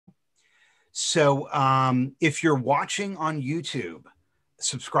So if you're watching on YouTube,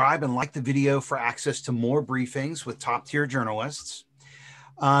 subscribe and like the video for access to more briefings with top tier journalists.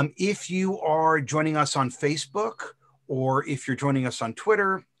 If you are joining us on Facebook, or if you're joining us on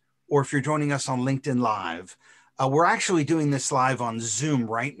Twitter, or if you're joining us on LinkedIn Live, we're actually doing this live on Zoom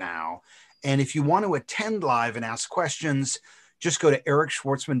right now. And if you want to attend live and ask questions, just go to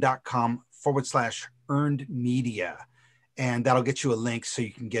ericschwartzman.com/earned media. And that'll get you a link so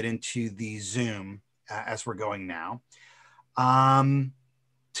you can get into the Zoom as we're going now.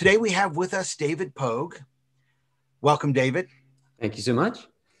 Today we have with us David Pogue. Welcome, David. Thank you so much.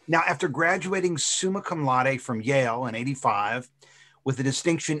 Now, after graduating summa cum laude from Yale in '85 with a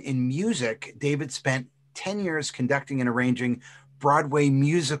distinction in music, David spent 10 years conducting and arranging Broadway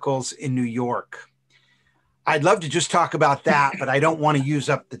musicals in New York. I'd love to just talk about that, but I don't want to use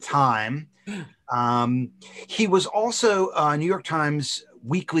up the time. He was also a New York Times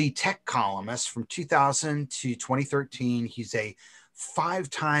weekly tech columnist from 2000 to 2013. He's a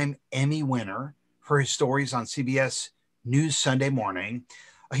 5-time Emmy winner for his stories on CBS News Sunday Morning.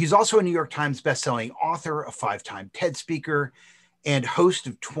 He's also a New York Times bestselling author, a 5-time TED speaker, and host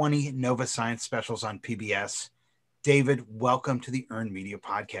of 20 Nova Science specials on PBS. David, welcome to the Earned Media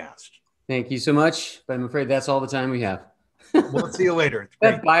Podcast. Thank you so much, but I'm afraid that's all the time we have. We'll see you later.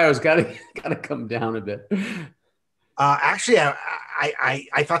 That bio's got to come down a bit. Actually,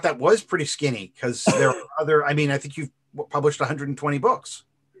 I thought that was pretty skinny because there are other. I mean, I think you've published 120 books.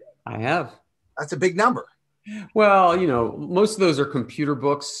 I have. That's a big number. Well, you know, most of those are computer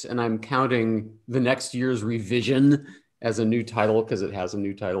books, and I'm counting the next year's revision as a new title because it has a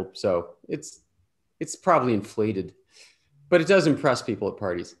new title. So it's probably inflated, but it does impress people at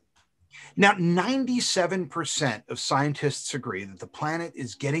parties. Now, 97% of scientists agree that the planet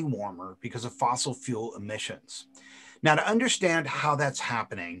is getting warmer because of fossil fuel emissions. Now, to understand how that's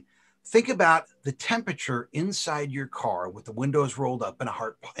happening, think about the temperature inside your car with the windows rolled up in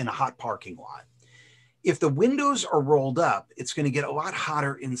a hot parking lot. If the windows are rolled up, it's going to get a lot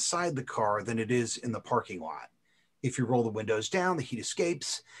hotter inside the car than it is in the parking lot. If you roll the windows down, the heat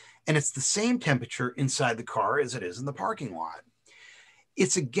escapes, and it's the same temperature inside the car as it is in the parking lot.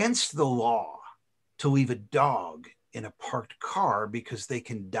 It's against the law to leave a dog in a parked car because they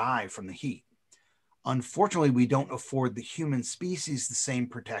can die from the heat. Unfortunately, we don't afford the human species the same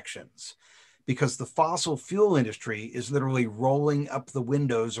protections because the fossil fuel industry is literally rolling up the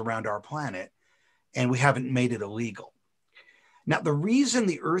windows around our planet, and we haven't made it illegal. Now, the reason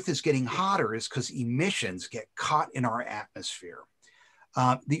the Earth is getting hotter is because emissions get caught in our atmosphere.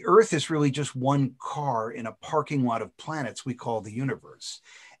 The Earth is really just one car in a parking lot of planets we call the universe.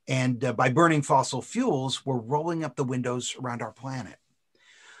 And by burning fossil fuels, we're rolling up the windows around our planet.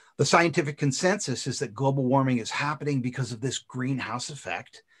 The scientific consensus is that global warming is happening because of this greenhouse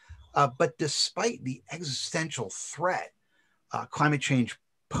effect. But despite the existential threat climate change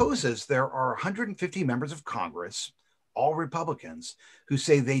poses, there are 150 members of Congress, all Republicans, who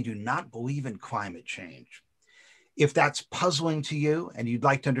say they do not believe in climate change. If that's puzzling to you and you'd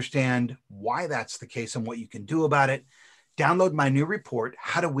like to understand why that's the case and what you can do about it, download my new report,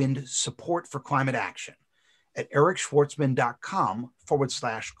 How to Win Support for Climate Action, at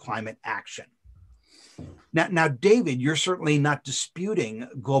ericschwartzman.com/climate action. Now, David, you're certainly not disputing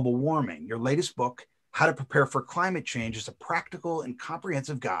global warming. Your latest book, How to Prepare for Climate Change, is a practical and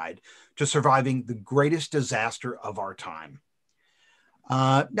comprehensive guide to surviving the greatest disaster of our time.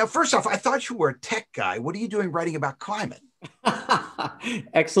 Now, first off, I thought you were a tech guy. What are you doing writing about climate?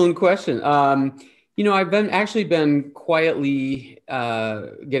 Excellent question. You know, I've been quietly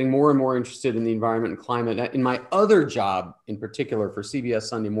getting more and more interested in the environment and climate. In my other job, in particular for CBS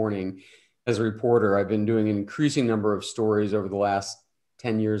Sunday Morning as a reporter, I've been doing an increasing number of stories over the last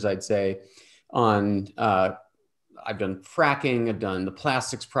 10 years, I'd say, on I've done fracking, I've done the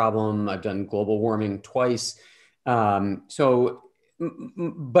plastics problem, I've done global warming twice.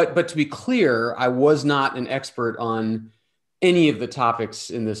 But to be clear, I was not an expert on any of the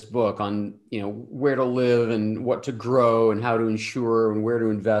topics in this book on, you know, where to live and what to grow and how to insure and where to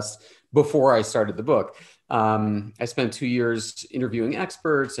invest before I started the book. I spent 2 years interviewing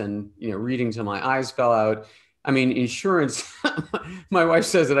experts and, you know, reading till my eyes fell out. I mean, insurance, my wife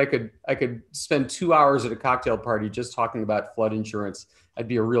says that I could spend 2 hours at a cocktail party just talking about flood insurance. I'd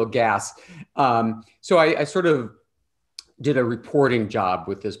be a real gas. So I sort of did a reporting job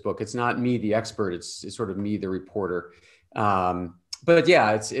with this book. It's not me, the expert. It's sort of me, the reporter. But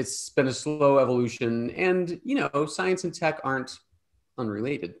yeah, it's been a slow evolution, and you know, science and tech aren't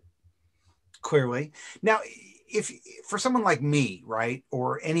unrelated. Clearly. Now, if for someone like me, right,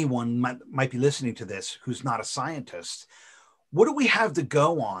 or anyone might be listening to this who's not a scientist, What do we have to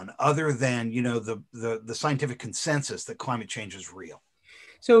go on other than, the scientific consensus that climate change is real?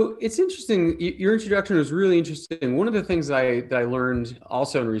 So it's interesting. Your introduction was really interesting. One of the things that I learned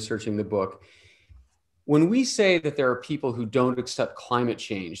also in researching the book, when we say that there are people who don't accept climate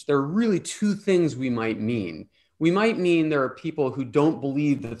change, there are really two things we might mean. We might mean there are people who don't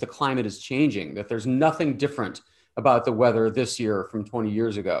believe that the climate is changing, that there's nothing different about the weather this year from 20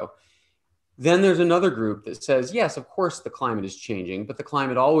 years ago. Then there's another group that says, yes, of course the climate is changing, but the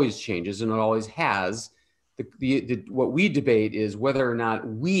climate always changes and it always has. What we debate is whether or not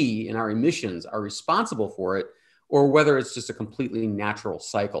we in our emissions are responsible for it, or whether it's just a completely natural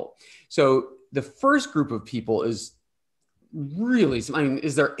cycle. So the first group of people is really, I mean,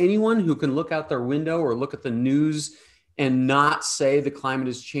 is there anyone who can look out their window or look at the news and not say the climate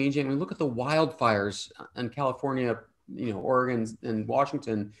is changing? I mean, look at the wildfires in California, Oregon and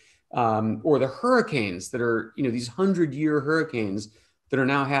Washington, or the hurricanes that are, these 100-year hurricanes that are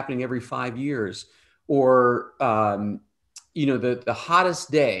now happening every 5 years, or, the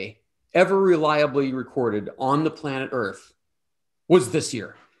hottest day ever reliably recorded on the planet Earth was this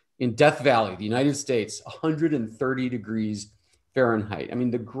year in Death Valley, the United States, 130 degrees Fahrenheit. I mean,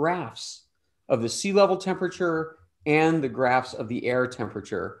 the graphs of the sea level temperature and the graphs of the air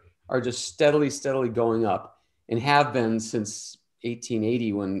temperature are just steadily going up, and have been since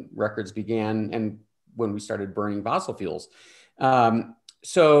 1880 when records began and when we started burning fossil fuels.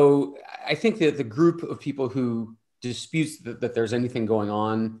 So I think that the group of people who disputes that there's anything going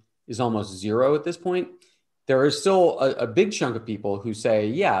on is almost zero at this point. There is still a big chunk of people who say,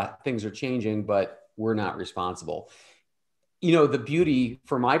 yeah, things are changing, but we're not responsible. The beauty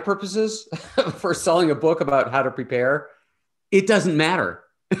for my purposes for selling a book about how to prepare, it doesn't matter.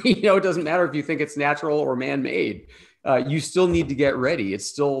 It doesn't matter if you think it's natural or man-made. You still need to get ready. It's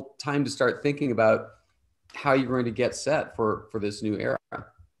still time to start thinking about how you're going to get set for this new era.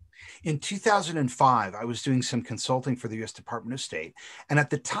 In 2005, I was doing some consulting for the US Department of State. And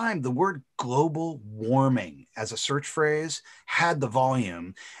at the time, the word global warming as a search phrase had the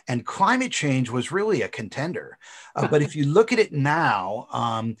volume, and climate change was really a contender. But if you look at it now,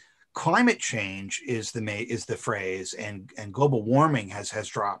 climate change is the phrase, and global warming has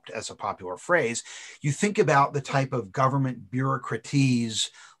dropped as a popular phrase. You think about the type of government bureaucratese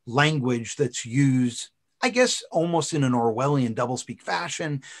language that's used, I guess, almost in an Orwellian doublespeak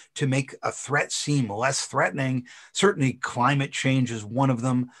fashion to make a threat seem less threatening. Certainly climate change is one of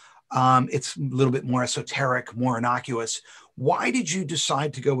them. It's a little bit more esoteric, more innocuous. Why did you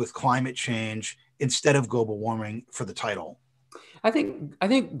decide to go with climate change instead of global warming for the title? I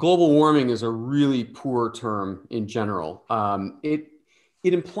think global warming is a really poor term in general. It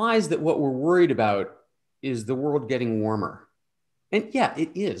implies that what we're worried about is the world getting warmer. And yeah, it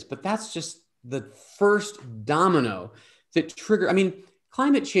is, but that's just the first domino that trigger. I mean,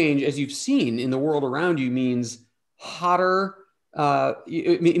 climate change, as you've seen in the world around you, means hotter,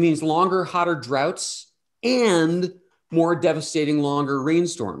 it means longer, hotter droughts and more devastating, longer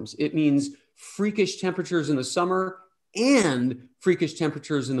rainstorms. It means freakish temperatures in the summer and freakish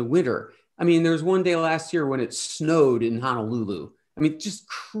temperatures in the winter. I mean, there was one day last year when it snowed in Honolulu. I mean, just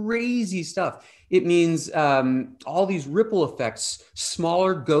crazy stuff. It means all these ripple effects,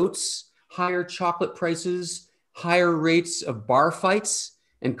 smaller goats, higher chocolate prices, higher rates of bar fights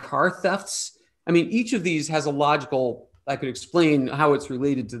and car thefts. I mean, each of these has a logical, I could explain how it's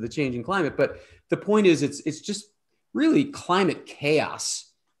related to the changing climate, but the point is it's just really climate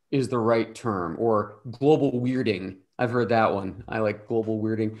chaos is the right term, or global weirding. I've heard that one. I like global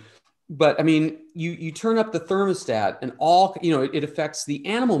weirding. But I mean, you turn up the thermostat and all, it affects the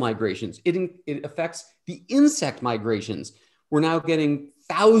animal migrations. It affects the insect migrations. We're now getting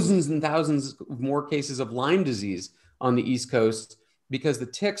thousands and thousands of more cases of Lyme disease on the East Coast because the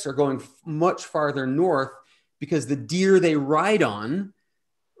ticks are going much farther north because the deer they ride on,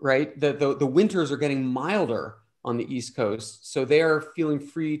 right? The winters are getting milder on the East Coast. So they are feeling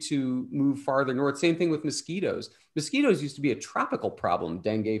free to move farther north. Same thing with mosquitoes. Mosquitoes used to be a tropical problem,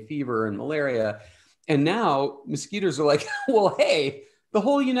 dengue fever and malaria. And now mosquitoes are like, well, hey, the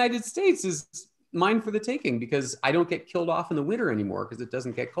whole United States is mine for the taking because I don't get killed off in the winter anymore because it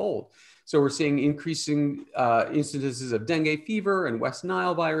doesn't get cold. So we're seeing increasing incidences of dengue fever and West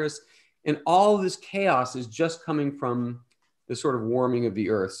Nile virus. And all of this chaos is just coming from the sort of warming of the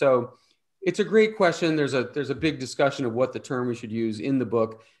earth. So it's a great question. There's a big discussion of what the term we should use in the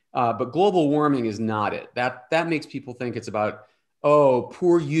book, but global warming is not it. That makes people think it's about, oh,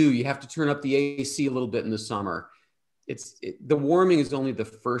 poor you. You have to turn up the AC a little bit in the summer. The warming is only the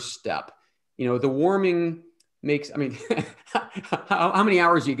first step. The warming makes. I mean, how many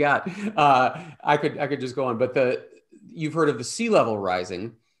hours you got? I could just go on, but you've heard of the sea level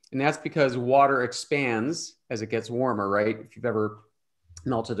rising, and that's because water expands as it gets warmer, right? If you've ever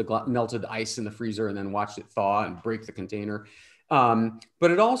melted ice in the freezer and then watched it thaw and break the container.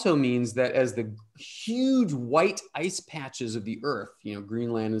 But it also means that as the huge white ice patches of the earth,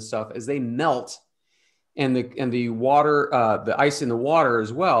 Greenland and stuff, as they melt, and the water, the ice in the water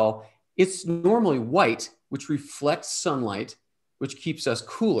as well, it's normally white, which reflects sunlight, which keeps us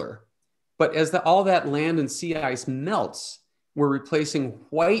cooler. But as all that land and sea ice melts, we're replacing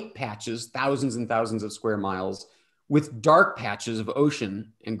white patches, thousands and thousands of square miles, with dark patches of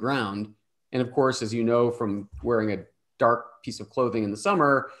ocean and ground. And of course, as you know from wearing a dark piece of clothing in the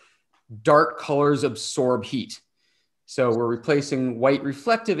summer, dark colors absorb heat. So we're replacing white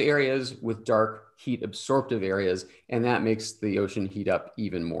reflective areas with dark heat absorptive areas, and that makes the ocean heat up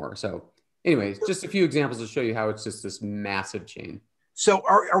even more. So anyways, just a few examples to show you how it's just this massive chain. So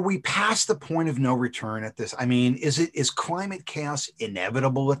are we past the point of no return at this? I mean, is climate chaos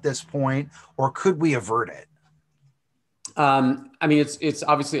inevitable at this point, or could we avert it? I mean, it's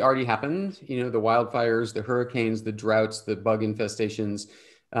obviously already happened. The wildfires, the hurricanes, the droughts, the bug infestations.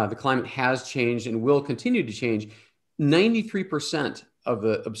 The climate has changed and will continue to change. 93% of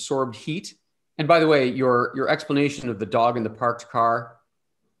the absorbed heat. And by the way, your explanation of the dog in the parked car,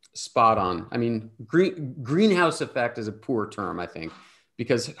 spot on. I mean, greenhouse effect is a poor term, I think,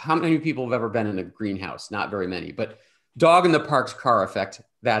 because how many people have ever been in a greenhouse? Not very many, but dog in the parked car effect,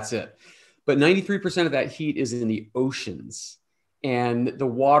 that's it. But 93% of that heat is in the oceans, and the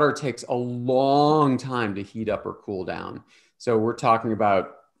water takes a long time to heat up or cool down. So we're talking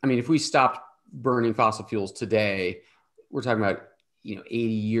about, I mean, if we stopped burning fossil fuels today, we're talking about 80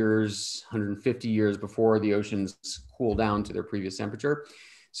 years, 150 years before the oceans cool down to their previous temperature.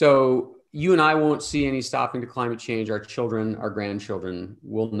 So you and I won't see any stopping to climate change. Our children, our grandchildren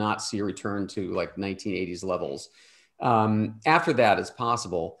will not see a return to like 1980s levels. After that, it's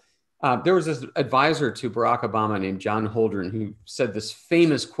possible. There was this advisor to Barack Obama named John Holdren who said this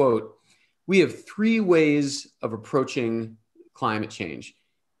famous quote: "We have three ways of approaching climate change.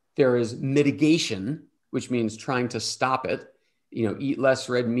 There is mitigation, which means trying to stop it. Eat less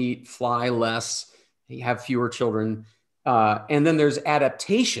red meat, fly less, have fewer children. And then there's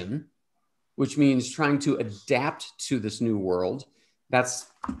adaptation, which means trying to adapt to this new world. That's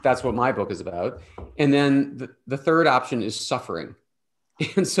what my book is about. And then the third option is suffering.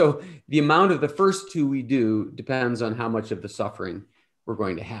 And so the amount of the first two we do depends on how much of the suffering we're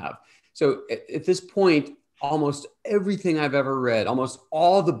going to have. So at this point, almost everything I've ever read, almost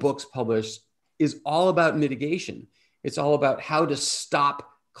all the books published, is all about mitigation. It's all about how to stop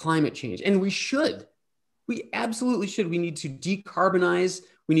climate change. And we absolutely should. We need to decarbonize.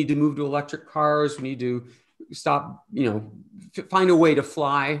 We need to move to electric cars. We need to stop, find a way to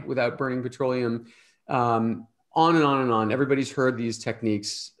fly without burning petroleum. On and on and on. Everybody's heard these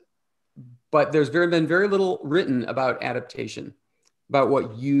techniques, but there's been very little written about adaptation, about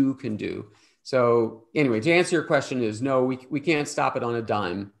what you can do. So anyway, to answer your question is no, we can't stop it on a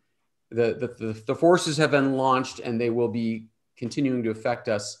dime. The forces have been launched and they will be continuing to affect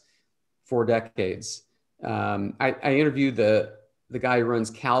us for decades. I interviewed the guy who runs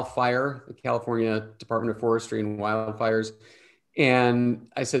CAL FIRE, the California Department of Forestry and Wildfires. And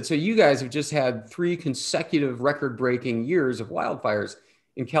I said, so you guys have just had 3 consecutive record-breaking years of wildfires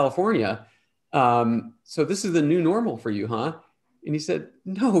in California. So this is the new normal for you, huh? And he said,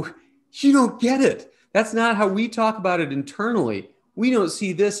 no, you don't get it. That's not how we talk about it internally. We don't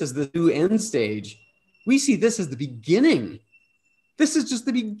see this as the new end stage. We see this as the beginning. This is just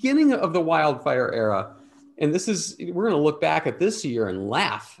the beginning of the wildfire era. And we're going to look back at this year and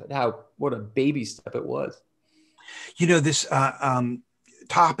laugh at what a baby step it was. This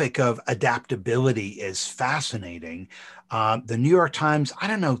topic of adaptability is fascinating. The New York Times, I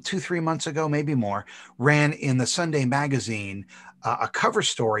don't know, 2-3 months ago, maybe more, ran in the Sunday magazine a cover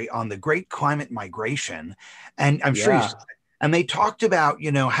story on the Great Climate Migration. And I'm sure and they talked about,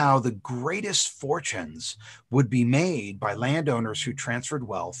 how the greatest fortunes would be made by landowners who transferred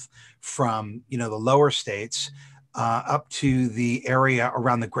wealth from, the lower states up to the area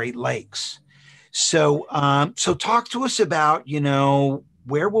around the Great Lakes. So talk to us about,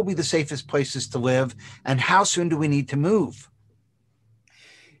 where will be the safest places to live and how soon do we need to move?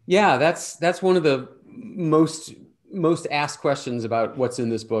 Yeah, that's one of the most asked questions about what's in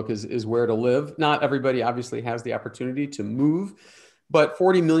this book is where to live. Not everybody obviously has the opportunity to move, but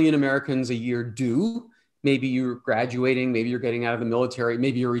 40 million Americans a year do. Maybe you're graduating, maybe you're getting out of the military,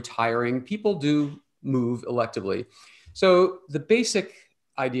 maybe you're retiring. People do move electively. So the basic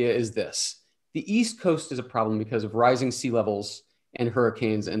idea is this. The East Coast is a problem because of rising sea levels and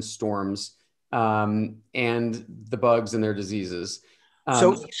hurricanes and storms. and the bugs and their diseases.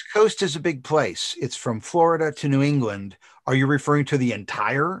 So East Coast is a big place. It's from Florida to New England. Are you referring to the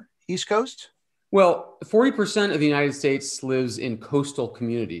entire East Coast? Well, 40% of the United States lives in coastal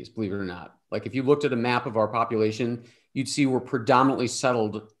communities, believe it or not. Like if you looked at a map of our population, you'd see we're predominantly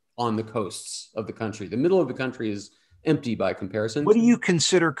settled on the coasts of the country. The middle of the country is empty by comparison. What do you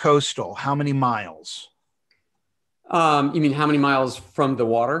consider coastal? How many miles? You mean how many miles from the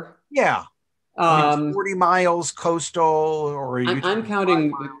water? Yeah. I mean, 40 miles coastal, or are you I'm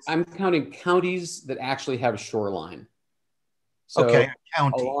counting. I'm counting counties that actually have shoreline. So okay,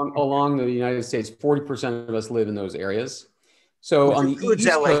 county along the United States, 40% of us live in those areas. So which on the includes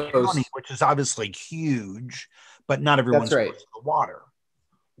East LA Coast, County, which is obviously huge, but not everyone's that's right. close to the water.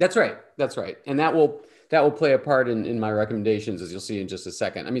 That's right. That's right. And that will play a part in my recommendations, as you'll see in just a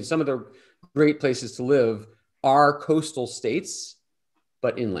second. I mean, some of the great places to live are coastal states,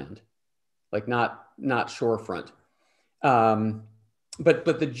 but inland, like not shorefront. But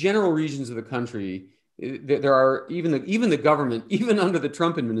the general regions of the country, there are even the government, even under the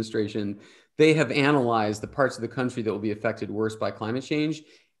Trump administration, they have analyzed the parts of the country that will be affected worst by climate change,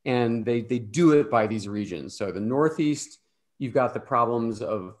 and they do it by these regions. So the Northeast, you've got the problems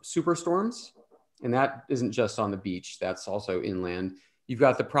of superstorms, and that isn't just on the beach, that's also inland. You've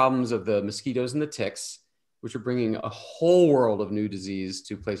got the problems of the mosquitoes and the ticks, which are bringing a whole world of new disease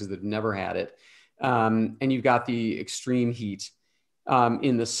to places that have never had it. And you've got the extreme heat.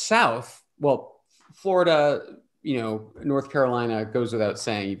 In the South, well, Florida, North Carolina goes without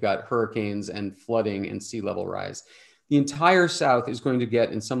saying. You've got hurricanes and flooding and sea level rise. The entire South is going to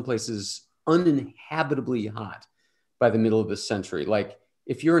get, in some places, uninhabitably hot by the middle of this century. Like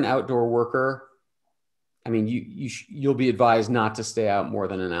if you're an outdoor worker, I mean, you'll be advised not to stay out more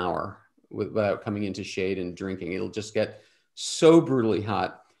than an hour without coming into shade and drinking. It'll just get so brutally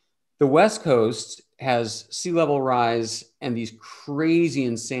hot. The West Coast has sea level rise and these crazy,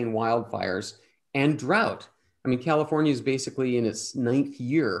 insane wildfires and drought. I mean, California is basically in its 9th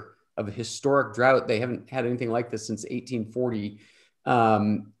year of a historic drought. They haven't had anything like this since 1840.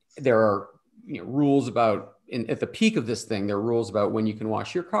 There are rules about, at the peak of this thing, there are rules about when you can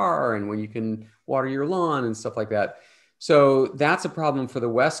wash your car and when you can water your lawn and stuff like that. So that's a problem for the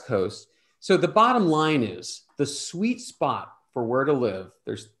West Coast. So the bottom line is the sweet spot for where to live,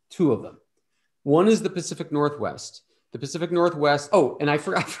 there's two of them. One is the Pacific Northwest. The Pacific Northwest. Oh, and I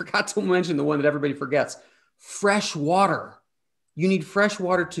forgot to mention the one that everybody forgets: fresh water. You need fresh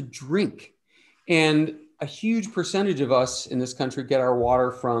water to drink. And a huge percentage of us in this country get our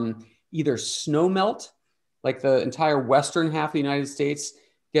water from either snow melt, like the entire western half of the United States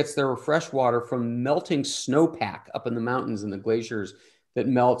gets their fresh water from melting snowpack up in the mountains and the glaciers that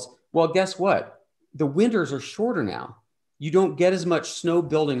melts. Well, guess what? The winters are shorter now. You don't get as much snow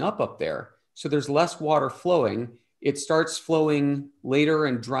building up there. So there's less water flowing. It starts flowing later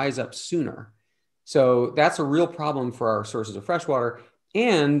and dries up sooner. So that's a real problem for our sources of fresh water.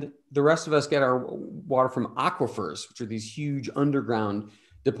 And the rest of us get our water from aquifers, which are these huge underground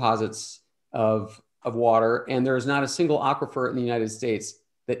deposits of water. And there is not a single aquifer in the United States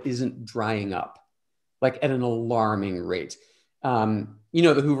that isn't drying up, like at an alarming rate. The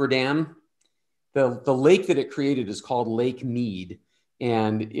Hoover Dam, the lake that it created is called Lake Mead.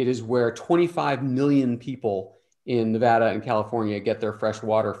 And it is where 25 million people in Nevada and California get their fresh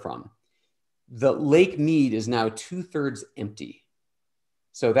water from. The Lake Mead is now 2/3 empty.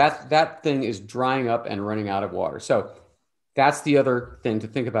 So that thing is drying up and running out of water. So that's the other thing to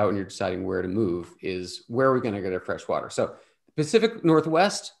think about when you're deciding where to move, is where are we going to get our fresh water? So Pacific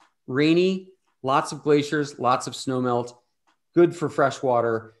Northwest, rainy, lots of glaciers, lots of snowmelt, good for fresh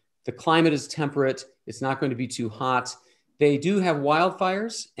water. The climate is temperate. It's not going to be too hot. They do have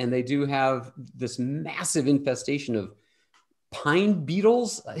wildfires, and they do have this massive infestation of pine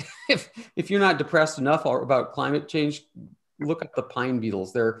beetles. If you're not depressed enough about climate change, look up the pine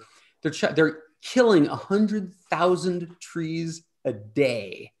beetles. They're killing 100,000 trees a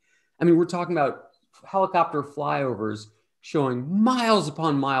day. I mean, we're talking about helicopter flyovers showing miles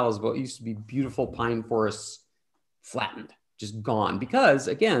upon miles of what used to be beautiful pine forests flattened, just gone, because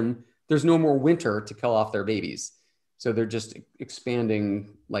again, there's no more winter to kill off their babies. So they're just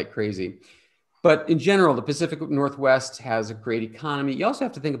expanding like crazy. But in general, the Pacific Northwest has a great economy. You also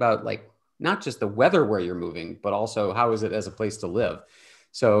have to think about not just the weather where you're moving, but also how is it as a place to live.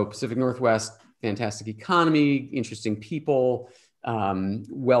 So Pacific Northwest, fantastic economy, interesting people,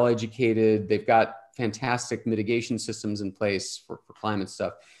 well-educated. They've got fantastic mitigation systems in place for climate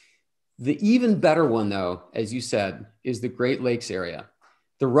stuff. The even better one, though, as you said, is the Great Lakes area.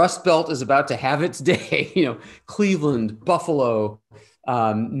 The Rust Belt is about to have its day. Cleveland, Buffalo,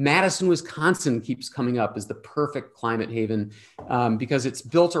 Madison, Wisconsin keeps coming up as the perfect climate haven because it's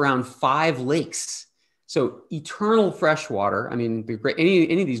built around 5 lakes. So eternal fresh water. I mean,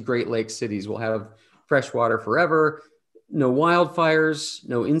 any of these Great Lakes cities will have fresh water forever. No wildfires,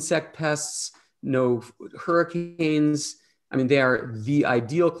 no insect pests, no hurricanes. I mean, they are the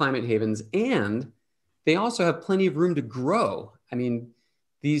ideal climate havens, and they also have plenty of room to grow. I mean,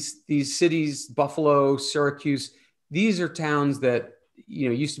 these cities, Buffalo, Syracuse, these are towns that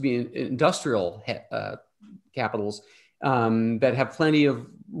used to be industrial capitals that have plenty of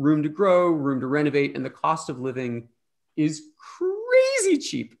room to grow, room to renovate, and the cost of living is crazy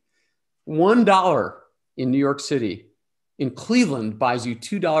cheap. $1 in New York City. In Cleveland buys you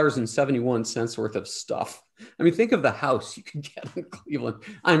 $2.71 worth of stuff. I mean, think of the house you can get in Cleveland.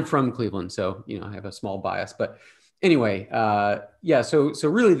 I'm from Cleveland, so I have a small bias. But anyway, yeah. So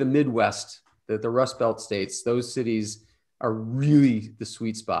really, the Midwest, the Rust Belt states, those cities are really the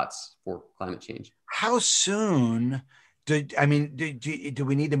sweet spots for climate change. How soon? Do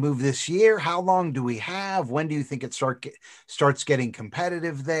we need to move this year? How long do we have? When do you think it starts getting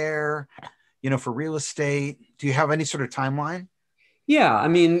competitive there? For real estate, do you have any sort of timeline? Yeah, I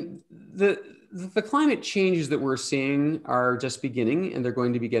mean, the climate changes that we're seeing are just beginning, and they're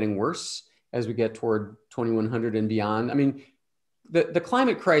going to be getting worse as we get toward 2100 and beyond. I mean, the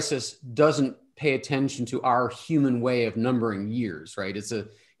climate crisis doesn't pay attention to our human way of numbering years, right? It's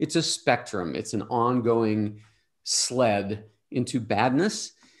a spectrum. It's an ongoing sled into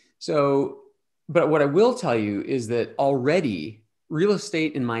badness. So, but what I will tell you is that already real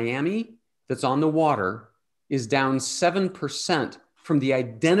estate in Miami that's on the water is down 7% from the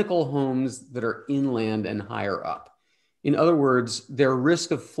identical homes that are inland and higher up. In other words, their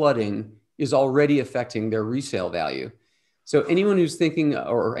risk of flooding is already affecting their resale value. So anyone who's thinking,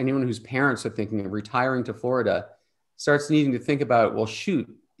 or anyone whose parents are thinking of retiring to Florida, starts needing to think about, well, shoot,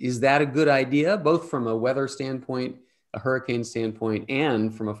 is that a good idea, both from a weather standpoint, a hurricane standpoint,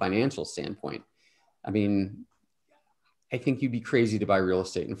 and from a financial standpoint? I mean, I think you'd be crazy to buy real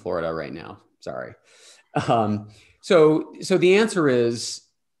estate in Florida right now. Sorry. So the answer is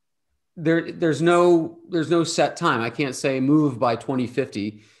there's no set time. I can't say move by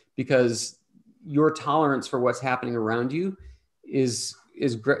 2050 because your tolerance for what's happening around you is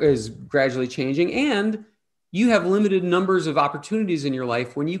gradually changing, and you have limited numbers of opportunities in your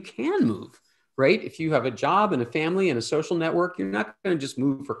life when you can move, right? If you have a job and a family and a social network, you're not going to just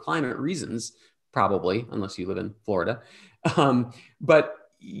move for climate reasons, probably, unless you live in Florida. But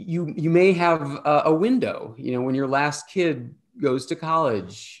you may have a window, when your last kid goes to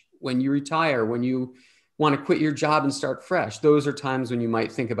college, when you retire, when you want to quit your job and start fresh. Those are times when you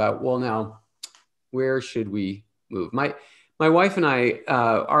might think about, well, now, where should we move? My wife and I,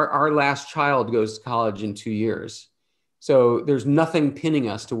 our last child goes to college in 2 years. So there's nothing pinning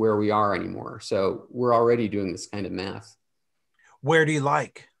us to where we are anymore. So we're already doing this kind of math. Where do you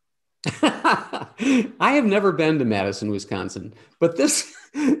like? I have never been to Madison, Wisconsin, but this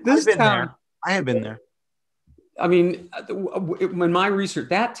town, there. I have been there. I mean, in my research,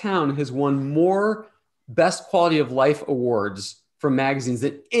 that town has won more best quality of life awards from magazines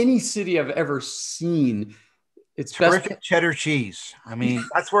than any city I've ever seen. It's terrific cheddar cheese. I mean,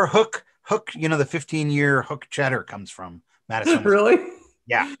 that's where Hook, the 15-year Hook cheddar comes from. Madison. Really?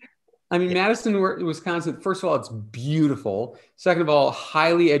 Yeah. I mean, Madison, Wisconsin, first of all, it's beautiful. Second of all,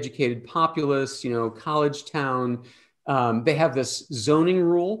 highly educated populace, college town. They have this zoning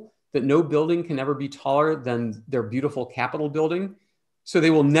rule that no building can ever be taller than their beautiful Capitol building. So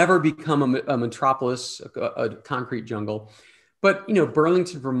they will never become a metropolis, a concrete jungle. But,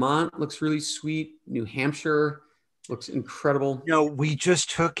 Burlington, Vermont looks really sweet. New Hampshire looks incredible. We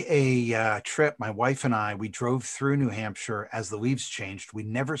just took a trip, my wife and I, we drove through New Hampshire as the leaves changed. We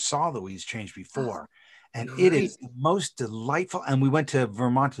never saw the leaves change before. And It is the most delightful. And we went to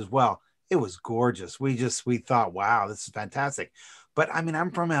Vermont as well. It was gorgeous. We thought, wow, this is fantastic. But I mean, I'm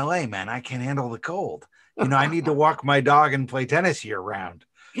from LA, man. I can't handle the cold. I need to walk my dog and play tennis year round.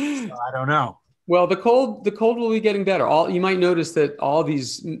 So I don't know. Well, the cold will be getting better. You might notice that all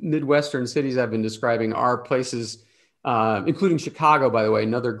these Midwestern cities I've been describing are places, including Chicago, by the way,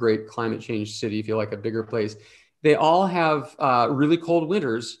 another great climate change city, if you like a bigger place. They all have really cold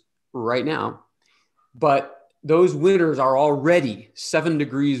winters right now, but those winters are already 7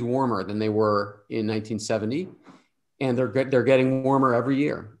 degrees warmer than they were in 1970, and they're getting warmer every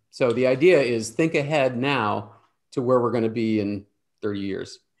year. So the idea is think ahead now to where we're going to be in 30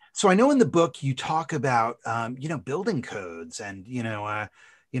 years. So I know in the book you talk about, building codes, and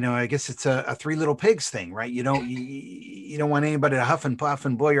I guess it's a Three Little Pigs thing, right? You don't want anybody to huff and puff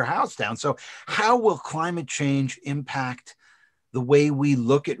and blow your house down. So how will climate change impact the way we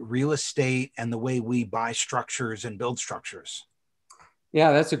look at real estate and the way we buy structures and build structures?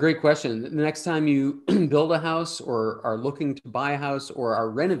 Yeah, that's a great question. The next time you build a house or are looking to buy a house or are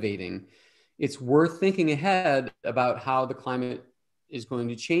renovating, it's worth thinking ahead about how the climate is going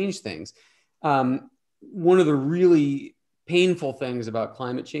to change things. One of the really painful things about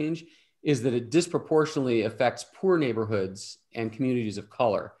climate change is that it disproportionately affects poor neighborhoods and communities of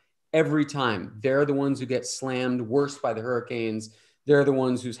color. Every time, they're the ones who get slammed worst by the hurricanes. They're the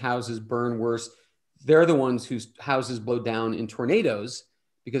ones whose houses burn worse. They're the ones whose houses blow down in tornadoes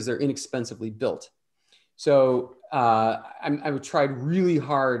because they're inexpensively built. So I've tried really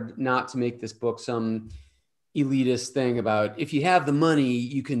hard not to make this book some elitist thing about if you have the money,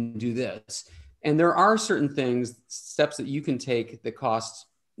 you can do this. And there are certain things, steps that you can take that cost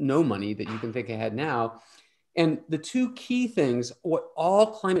no money that you can think ahead now. And the two key things, what all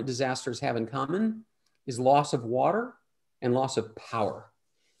climate disasters have in common is loss of water and loss of power.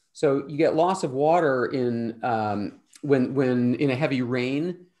 So you get loss of water in when in a heavy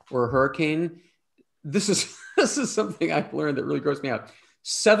rain or a hurricane. This is something I've learned that really grossed me out.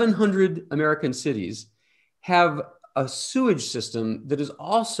 700 American cities have a sewage system that is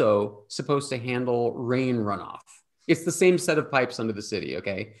also supposed to handle rain runoff. It's the same set of pipes under the city.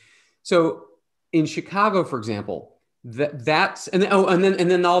 Okay, so in Chicago, for example, and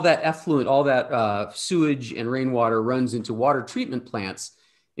then all that effluent, all that sewage and rainwater runs into water treatment plants.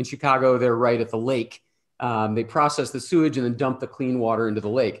 In Chicago, they're right at the lake. They process the sewage and then dump the clean water into the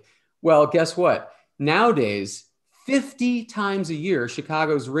lake. Well, guess what? Nowadays, 50 times a year,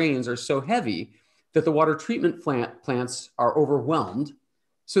 Chicago's rains are so heavy that the water treatment plants are overwhelmed.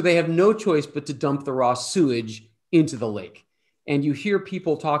 So they have no choice but to dump the raw sewage into the lake. And you hear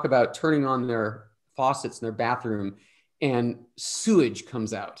people talk about turning on their faucets in their bathroom and sewage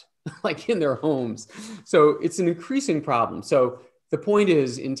comes out like in their homes. So it's an increasing problem. So the point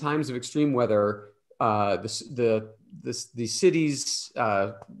is, in times of extreme weather, the city's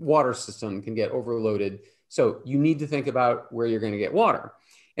water system can get overloaded. So you need to think about where you're going to get water.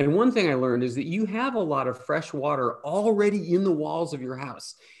 And one thing I learned is that you have a lot of fresh water already in the walls of your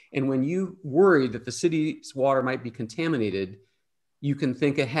house. And when you worry that the city's water might be contaminated, you can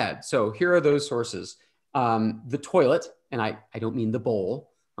think ahead. So here are those sources. The toilet, and I don't mean the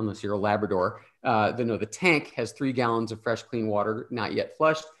bowl, unless you're a Labrador. The tank has 3 gallons of fresh, clean water, not yet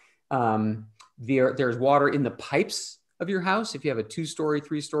flushed. There's water in the pipes of your house. If you have a 2-story,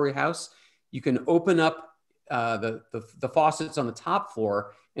 3-story house, you can open up the faucets on the top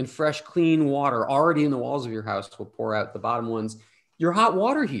floor and fresh, clean water already in the walls of your house will pour out the bottom ones. Your hot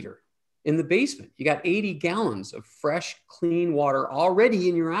water heater in the basement, you got 80 gallons of fresh, clean water already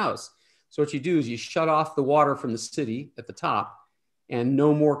in your house. So what you do is you shut off the water from the city at the top and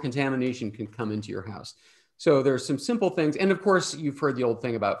no more contamination can come into your house. So there's some simple things. And of course, you've heard the old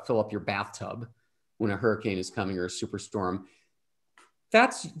thing about fill up your bathtub when a hurricane is coming or a superstorm.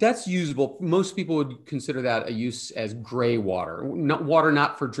 That's usable. Most people would consider that a use as gray water,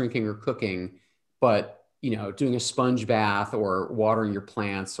 not for drinking or cooking, but doing a sponge bath or watering your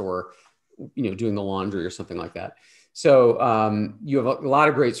plants or doing the laundry or something like that. So you have a lot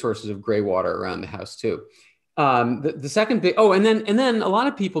of great sources of gray water around the house too. The second big, and then a lot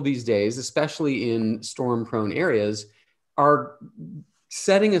of people these days, especially in storm-prone areas, are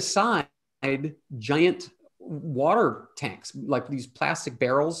setting aside giant water tanks, like these plastic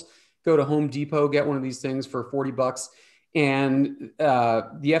barrels. Go to Home Depot, get one of these things for $40. And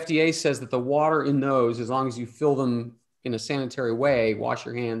the FDA says that the water in those, as long as you fill them in a sanitary way, wash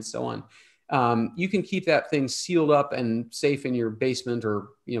your hands, so on, you can keep that thing sealed up and safe in your basement or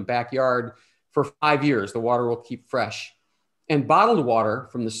backyard for 5 years. The water will keep fresh. And bottled water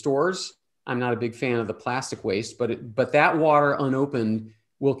from the stores, I'm not a big fan of the plastic waste, but that water unopened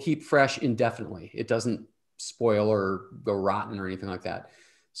will keep fresh indefinitely. It doesn't spoil or go rotten or anything like that.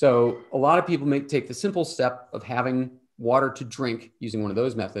 So a lot of people take the simple step of having water to drink using one of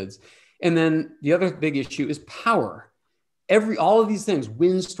those methods. And then the other big issue is power. All of these things,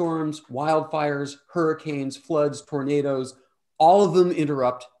 windstorms, wildfires, hurricanes, floods, tornadoes, all of them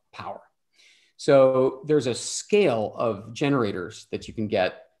interrupt power. So there's a scale of generators that you can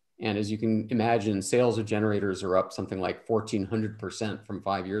get. And as you can imagine, sales of generators are up something like 1,400% from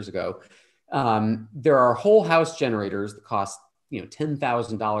 5 years ago. There are whole house generators that cost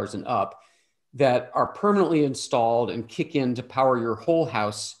 $10,000 and up that are permanently installed and kick in to power your whole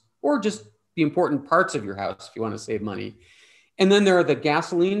house or just the important parts of your house if you want to save money. And then there are the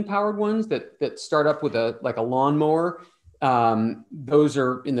gasoline powered ones that start up with a lawnmower. Those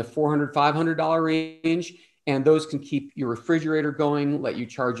are in the $400, $500 range. And those can keep your refrigerator going, let you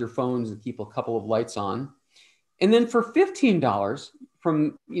charge your phones and keep a couple of lights on. And then for $15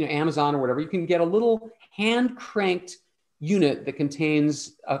 from Amazon or whatever, you can get a little hand cranked unit that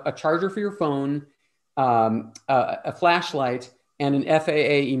contains a charger for your phone, a flashlight, and an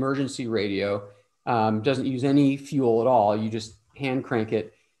FAA emergency radio. Doesn't use any fuel at all. You just hand crank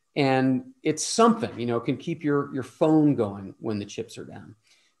it. And it's something, can keep your phone going when the chips are down.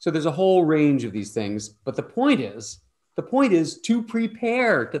 So there's a whole range of these things. But the point is to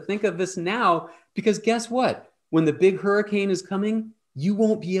prepare, to think of this now, because guess what? When the big hurricane is coming, you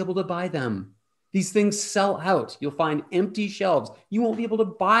won't be able to buy them. These things sell out. You'll find empty shelves. You won't be able to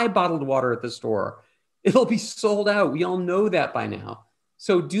buy bottled water at the store. It'll be sold out. We all know that by now.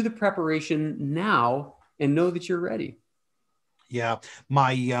 So do the preparation now and know that you're ready. Yeah.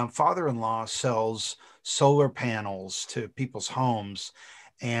 My father-in-law sells solar panels to people's homes.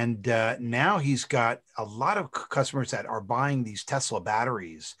 And now he's got a lot of customers that are buying these Tesla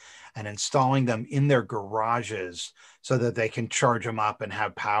batteries and installing them in their garages so that they can charge them up and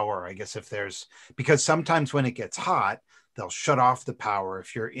have power. I guess because sometimes when it gets hot, they'll shut off the power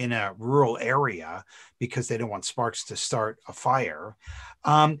if you're in a rural area because they don't want sparks to start a fire.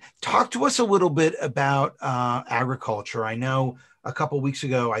 Talk to us a little bit about agriculture. I know a couple of weeks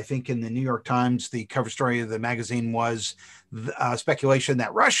ago, I think in the New York Times, the cover story of the magazine was speculation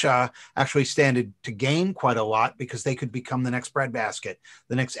that Russia actually standed to gain quite a lot because they could become the next breadbasket,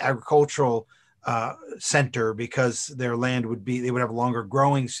 the next agricultural center, because their land they would have a longer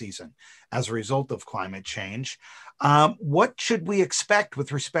growing season as a result of climate change. What should we expect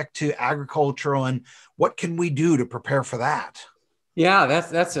with respect to agricultural, and what can we do to prepare for that? Yeah,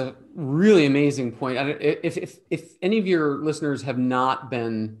 that's a really amazing point. If any of your listeners have not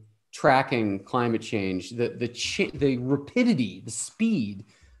been tracking climate change, the rapidity, the speed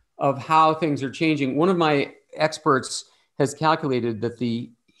of how things are changing, one of my experts has calculated that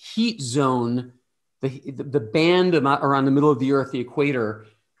the heat zone, the band around the middle of the Earth, the equator,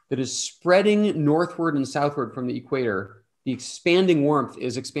 that is spreading northward and southward from the equator, the expanding warmth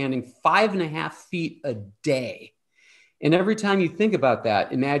is expanding 5.5 feet a day. And every time you think about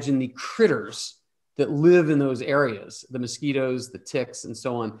that, imagine the critters that live in those areas, the mosquitoes, the ticks, and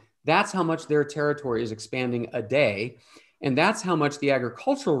so on. That's how much their territory is expanding a day. And that's how much the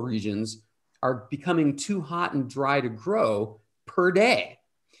agricultural regions are becoming too hot and dry to grow per day.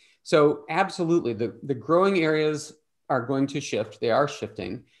 So absolutely, the growing areas are going to shift. They are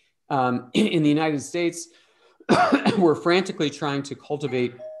shifting. In the United States, we're frantically trying to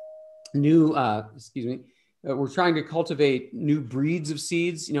cultivate new, we're trying to cultivate new breeds of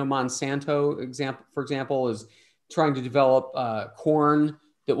seeds. Monsanto, for example, is trying to develop corn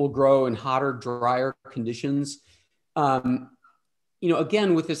that will grow in hotter, drier conditions.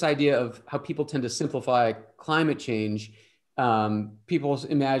 Again, with this idea of how people tend to simplify climate change, people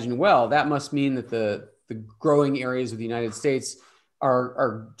imagine, well, that must mean that the growing areas of the United States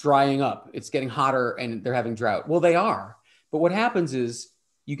are drying up. It's getting hotter and they're having drought. Well, they are. But what happens is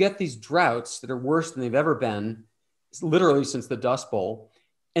you get these droughts that are worse than they've ever been, literally since the Dust Bowl.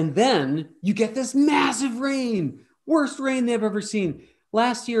 And then you get this massive rain, worst rain they've ever seen.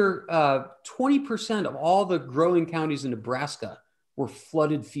 Last year, 20% of all the growing counties in Nebraska were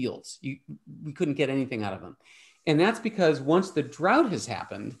flooded fields. We couldn't get anything out of them. And that's because once the drought has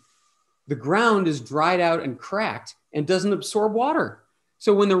happened, the ground is dried out and cracked and doesn't absorb water.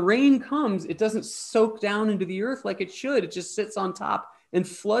 So when the rain comes, it doesn't soak down into the earth like it should. It just sits on top and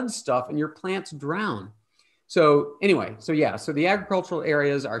floods stuff, and your plants drown. So anyway, so the agricultural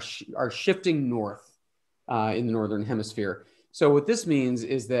areas are shifting north in the northern hemisphere. So what this means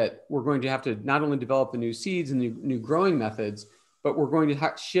is that we're going to have to not only develop the new seeds and new growing methods, but we're going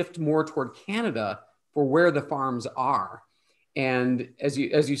to shift more toward Canada for where the farms are. And as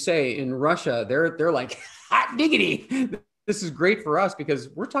you say, in Russia, they're like, hot diggity. This is great for us because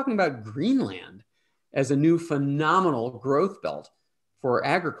we're talking about Greenland as a new phenomenal growth belt for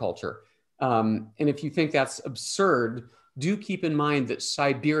agriculture. And if you think that's absurd, do keep in mind that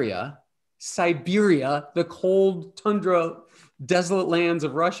Siberia, the cold tundra, desolate lands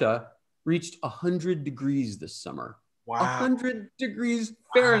of Russia, reached 100 degrees this summer. Wow. 100 degrees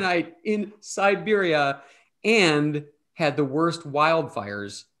Fahrenheit in Siberia, and had the worst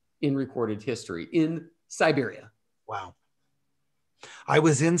wildfires in recorded history in Siberia. Wow. I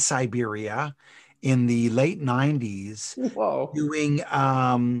was in Siberia in the late 90s. Whoa. Doing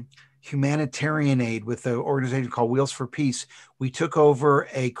humanitarian aid with the organization called Wheels for Peace. We took over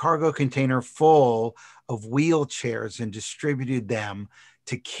a cargo container full of wheelchairs and distributed them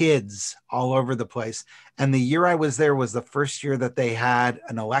to kids all over the place. And the year I was there was the first year that they had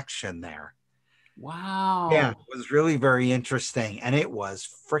an election there. Yeah, Wow. it was really very interesting, and it was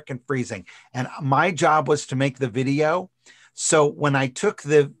freaking freezing. And my job was to make the video. So when I took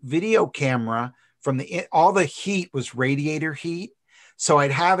the video camera from all the heat was radiator heat. So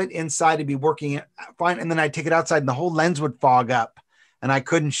I'd have it inside to be working fine, and then I'd take it outside, and the whole lens would fog up, and I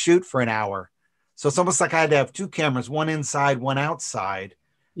couldn't shoot for an hour. So it's almost like I had to have two cameras, one inside, one outside.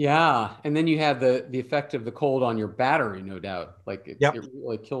 Yeah. And then you had the effect of the cold on your battery, no doubt. Like Yep, it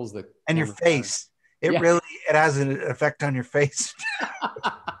really kills the and your camera's battery. face. It Yeah. really it has an effect on your face.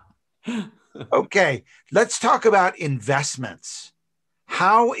 Okay, let's talk about investments.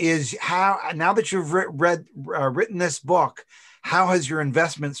 How now that you've written this book, how has your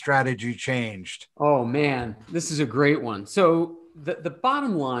investment strategy changed? Oh man, this is a great one. So the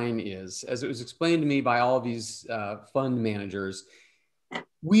bottom line is, as it was explained to me by all of these fund managers,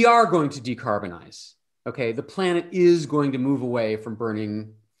 we are going to decarbonize. Okay, the planet is going to move away from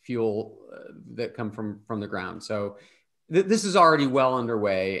burning fuel that come from the ground. So this is already well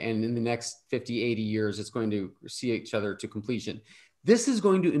underway, and in the next 50, 80 years, it's going to see each other to completion. This is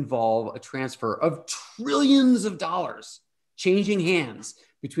going to involve a transfer of trillions of dollars changing hands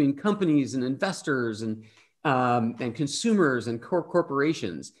between companies and investors and consumers and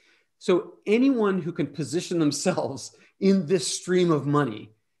corporations. So anyone who can position themselves in this stream of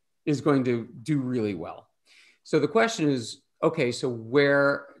money is going to do really well. So the question is, okay, so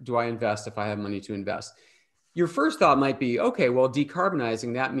where do I invest if I have money to invest? Your first thought might be, okay, well,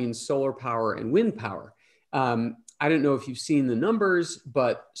 decarbonizing, that means solar power and wind power. I don't know if you've seen the numbers,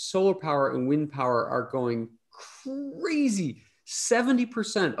 but solar power and wind power are going crazy.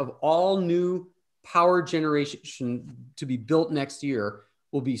 70% of all new power generation to be built next year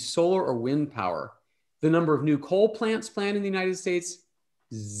will be solar or wind power. The number of new coal plants planned in the United States,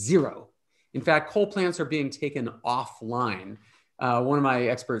 zero. In fact, coal plants are being taken offline. One of my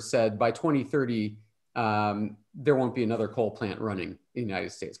experts said by 2030, there won't be another coal plant running in the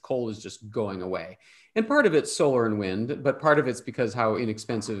United States. Coal is just going away. And part of it's solar and wind, but part of it's because how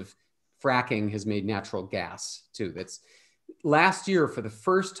inexpensive fracking has made natural gas too. That's last year, for the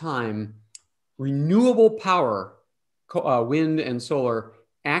first time, renewable power, wind and solar,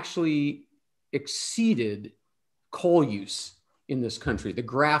 actually exceeded coal use in this country. The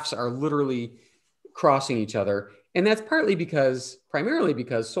graphs are literally crossing each other. And that's primarily because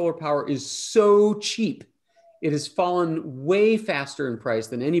solar power is so cheap. It has fallen way faster in price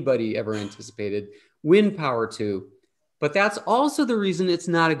than anybody ever anticipated. Wind power too. But that's also the reason it's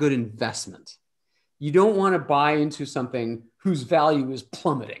not a good investment. You don't want to buy into something whose value is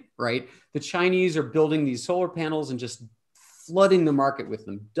plummeting, right? The Chinese are building these solar panels and just flooding the market with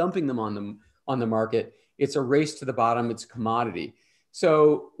them, dumping them on the market. It's a race to the bottom. It's a commodity.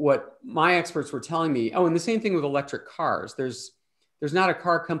 So what my experts were telling me, and the same thing with electric cars. There's not a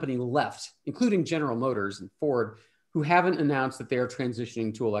car company left, including General Motors and Ford, who haven't announced that they are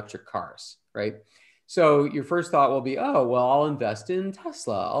transitioning to electric cars, right? So your first thought will be, oh, well, I'll invest in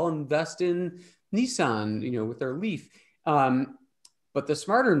Tesla. I'll invest in Nissan, with their Leaf. But the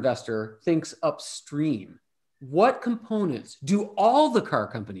smarter investor thinks upstream. What components do all the car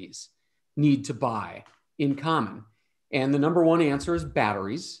companies need to buy in common? And the number one answer is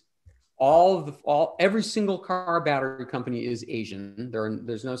batteries. Every single car battery company is Asian.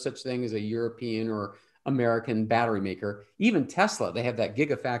 There's no such thing as a European or American battery maker. Even Tesla, they have that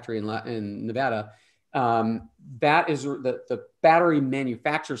gigafactory in Nevada. That is the battery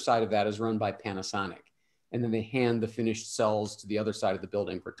manufacturer side of that is run by Panasonic. And then they hand the finished cells to the other side of the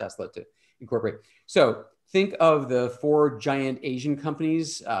building for Tesla to incorporate. So think of the four giant Asian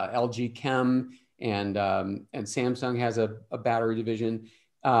companies, LG Chem, and Samsung has a battery division.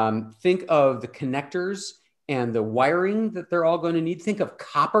 Think of the connectors and the wiring that they're all going to need. Think of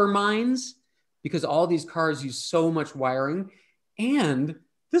copper mines, because all these cars use so much wiring. And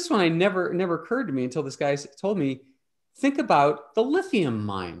this one never occurred to me until this guy told me, think about the lithium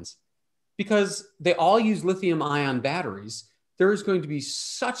mines, because they all use lithium ion batteries. There is going to be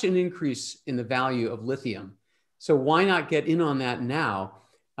such an increase in the value of lithium. So why not get in on that now?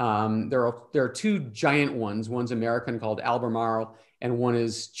 There are two giant ones. One's American called Albemarle, and one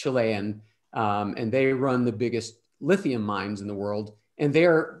is Chilean. And they run the biggest lithium mines in the world. And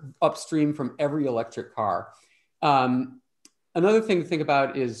they're upstream from every electric car. Another thing to think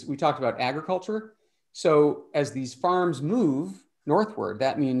about is we talked about agriculture. So as these farms move northward,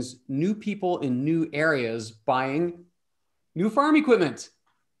 that means new people in new areas buying new farm equipment.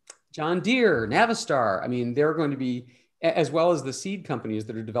 John Deere, Navistar. I mean, they're going to be, as well as the seed companies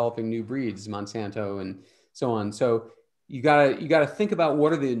that are developing new breeds, Monsanto and so on. So you gotta think about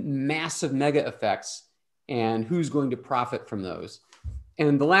what are the massive mega effects and who's going to profit from those.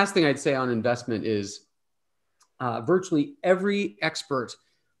 And the last thing I'd say on investment is virtually every expert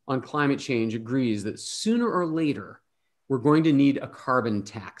on climate change agrees that sooner or later, we're going to need a carbon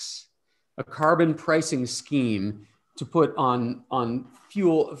tax, a carbon pricing scheme to put on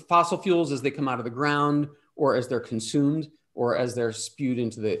fossil fuels as they come out of the ground, or as they're consumed, or as they're spewed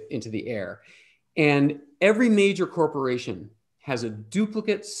into the air. And every major corporation has a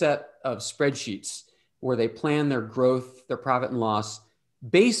duplicate set of spreadsheets where they plan their growth, their profit and loss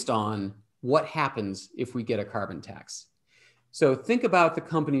based on what happens if we get a carbon tax. So think about the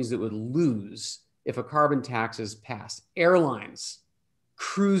companies that would lose if a carbon tax is passed. Airlines,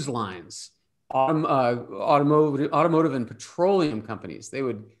 cruise lines, automotive and petroleum companies, they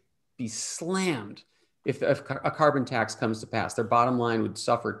would be slammed if a carbon tax comes to pass. Their bottom line would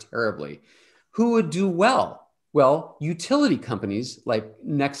suffer terribly. Who would do well? Well, utility companies like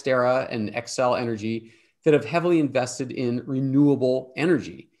NextEra and Xcel Energy that have heavily invested in renewable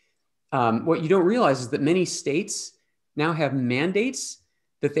energy. What you don't realize is that many states now have mandates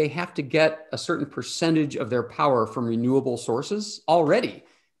that they have to get a certain percentage of their power from renewable sources already.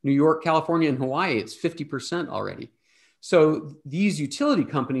 New York, California, and Hawaii, it's 50% already. So these utility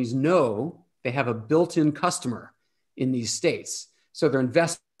companies know they have a built-in customer in these states. So they're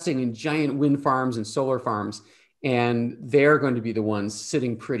investing in giant wind farms and solar farms, and they're going to be the ones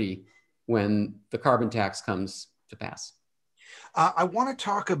sitting pretty when the carbon tax comes to pass. I want to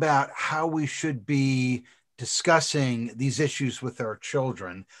talk about how we should be discussing these issues with our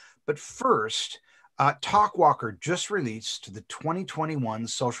children. But first, Talkwalker just released the 2021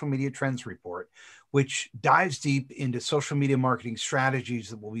 Social Media Trends Report, which dives deep into social media marketing strategies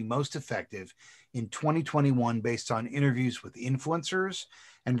that will be most effective in 2021 based on interviews with influencers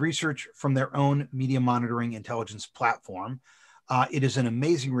and research from their own media monitoring intelligence platform. It is an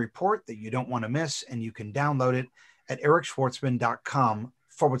amazing report that you don't want to miss, and you can download it at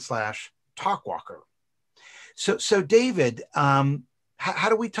ericschwartzman.com/Talkwalker. So David, how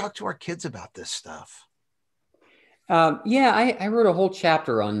do we talk to our kids about this stuff? I wrote a whole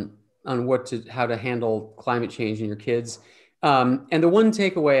chapter on how to handle climate change in your kids. And the one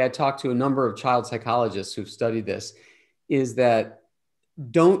takeaway, I talked to a number of child psychologists who've studied this, is that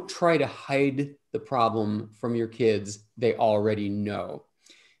don't try to hide the problem from your kids. They already know.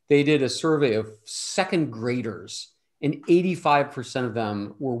 They did a survey of second graders, and 85% of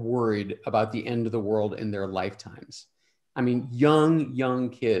them were worried about the end of the world in their lifetimes. I mean,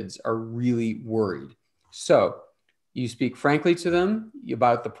 young kids are really worried. So you speak frankly to them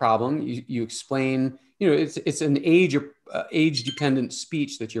about the problem. You explain, it's an age-dependent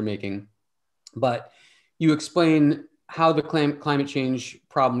speech that you're making, but you explain how the climate change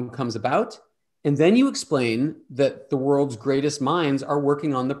problem comes about. And then you explain that the world's greatest minds are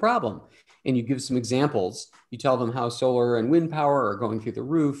working on the problem. And you give some examples. You tell them how solar and wind power are going through the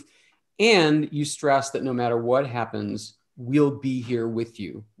roof. And you stress that no matter what happens, we'll be here with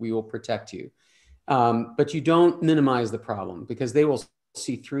you. We will protect you. But you don't minimize the problem, because they will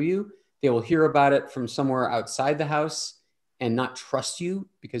see through you. They will hear about it from somewhere outside the house and not trust you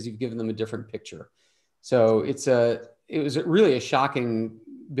because you've given them a different picture. So it was really a shocking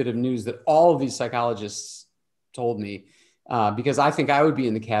bit of news that all of these psychologists told me, because I think I would be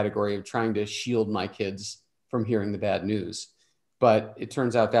in the category of trying to shield my kids from hearing the bad news. But it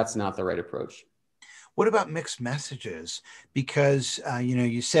turns out that's not the right approach. What about mixed messages? Because,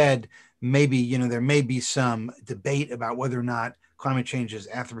 you said maybe, there may be some debate about whether or not climate change is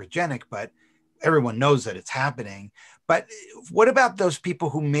anthropogenic, but everyone knows that it's happening. But what about those people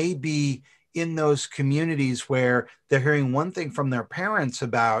who may be in those communities where they're hearing one thing from their parents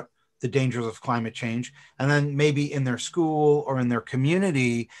about the dangers of climate change, and then maybe in their school or in their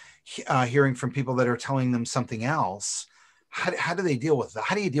community, hearing from people that are telling them something else? How do they deal with that?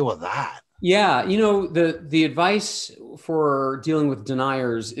 How do you deal with that? Yeah, the advice for dealing with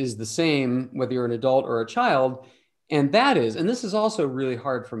deniers is the same, whether you're an adult or a child. And this is also really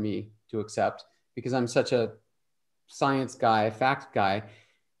hard for me to accept because I'm such a science guy, a fact guy.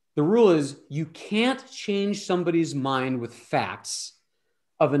 The rule is you can't change somebody's mind with facts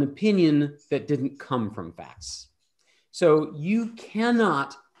of an opinion that didn't come from facts. So you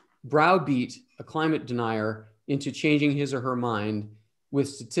cannot browbeat a climate denier into changing his or her mind with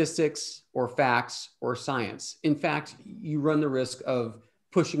statistics or facts or science. In fact, you run the risk of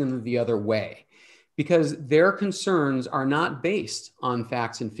pushing them the other way because their concerns are not based on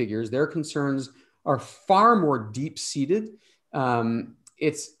facts and figures. Their concerns are far more deep-seated. One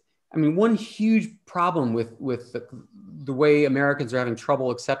huge problem with the way Americans are having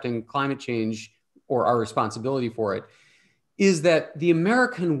trouble accepting climate change or our responsibility for it is that the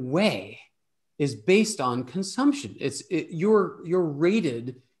American way is based on consumption. You're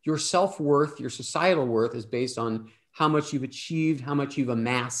rated, your self-worth, your societal worth is based on how much you've achieved, how much you've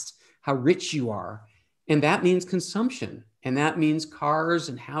amassed, how rich you are. And that means consumption. And that means cars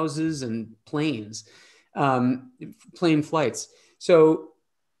and houses and planes, plane flights. So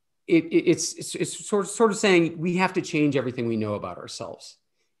it's sort of saying we have to change everything we know about ourselves.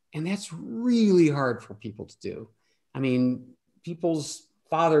 And that's really hard for people to do. I mean, people's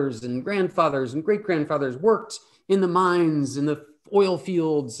fathers and grandfathers and great-grandfathers worked in the mines, in the oil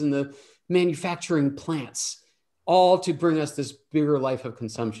fields, in the manufacturing plants, all to bring us this bigger life of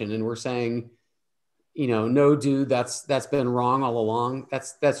consumption. And we're saying, no, dude, that's been wrong all along.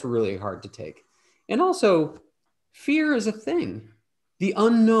 That's really hard to take. And also, fear is a thing. The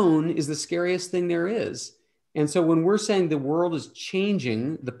unknown is the scariest thing there is. And so when we're saying the world is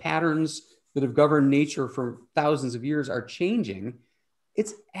changing, the patterns that have governed nature for thousands of years are changing,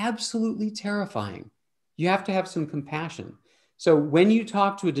 it's absolutely terrifying. You have to have some compassion. So when you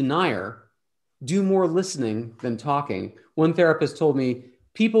talk to a denier, do more listening than talking. One therapist told me,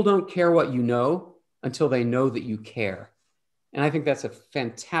 people don't care what you know until they know that you care. And I think that's a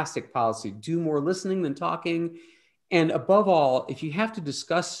fantastic policy. Do more listening than talking. And above all, if you have to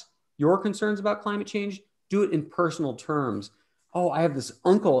discuss your concerns about climate change, do it in personal terms. Oh, I have this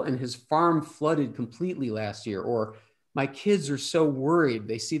uncle and his farm flooded completely last year, or my kids are so worried.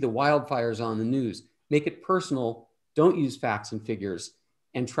 They see the wildfires on the news. Make it personal. Don't use facts and figures,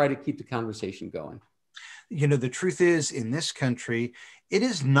 and try to keep the conversation going. The truth is, in this country, it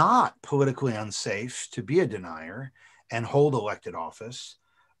is not politically unsafe to be a denier and hold elected office.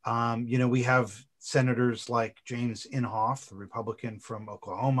 We have senators like James Inhofe, the Republican from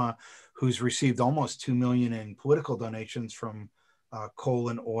Oklahoma, who's received almost $2 million in political donations from coal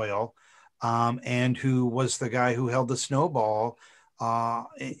and oil, and who was the guy who held the snowball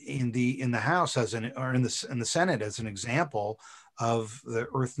in the House or in the Senate as an example of the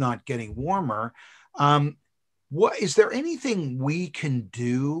Earth not getting warmer. What is there anything we can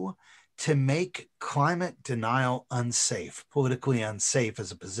do to make climate denial unsafe, politically unsafe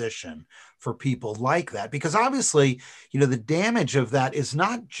as a position for people like that? Because obviously, the damage of that is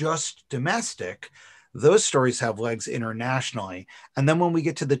not just domestic. Those stories have legs internationally. And then when we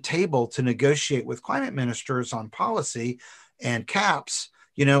get to the table to negotiate with climate ministers on policy and caps,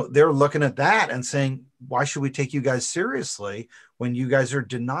 they're looking at that and saying, why should we take you guys seriously when you guys are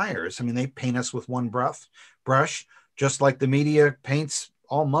deniers? I mean, they paint us with one brush, just like the media paints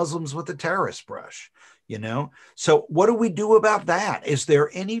all Muslims with a terrorist brush, So what do we do about that?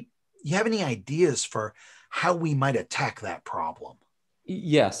 You have any ideas for how we might attack that problem?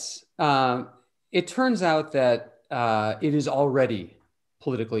 Yes. It turns out that it is already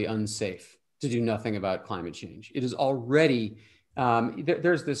politically unsafe to do nothing about climate change. It is already,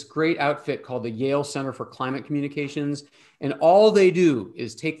 there's this great outfit called the Yale Center for Climate Communications, and all they do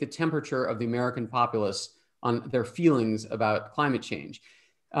is take the temperature of the American populace on their feelings about climate change.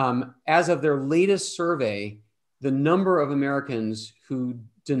 As of their latest survey, the number of Americans who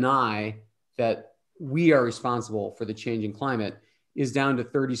deny that we are responsible for the changing climate is down to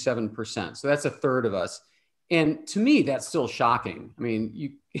 37%. So that's a third of us. And to me, that's still shocking. I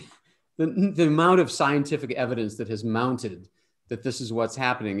mean, the amount of scientific evidence that has mounted that this is what's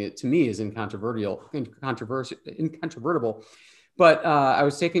happening, it to me is incontrovertible. But I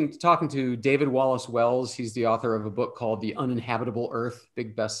was talking to David Wallace Wells. He's the author of a book called The Uninhabitable Earth,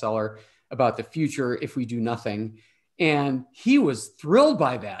 big bestseller, about the future if we do nothing. And he was thrilled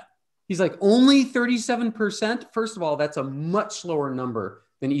by that. He's like, only 37%? First of all, that's a much lower number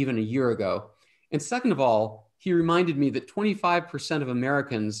than even a year ago. And second of all, he reminded me that 25% of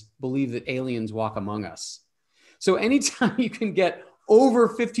Americans believe that aliens walk among us. So anytime you can get over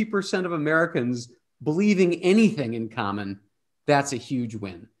 50% of Americans believing anything in common, that's a huge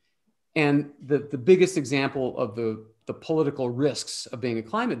win. And the biggest example of the political risks of being a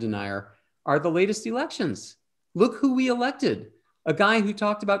climate denier are the latest elections. Look who we elected. A guy who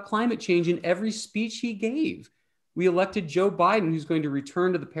talked about climate change in every speech he gave. We elected Joe Biden, who's going to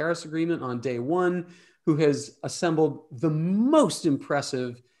return to the Paris Agreement on day one, who has assembled the most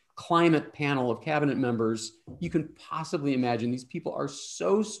impressive climate panel of cabinet members you can possibly imagine. These people are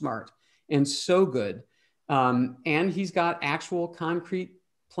so smart and so good. And he's got actual concrete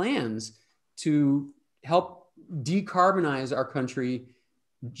plans to help decarbonize our country,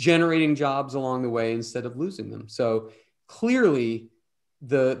 generating jobs along the way instead of losing them. So clearly,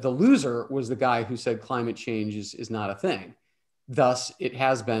 the loser was the guy who said climate change is not a thing. Thus, it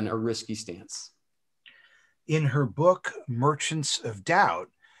has been a risky stance. In her book, Merchants of Doubt,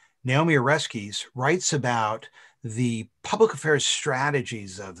 Naomi Oreskes writes about the public affairs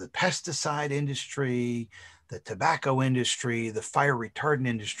strategies of the pesticide industry, the tobacco industry, the fire retardant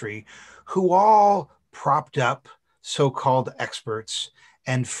industry, who all propped up so-called experts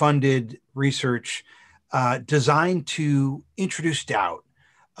and funded research designed to introduce doubt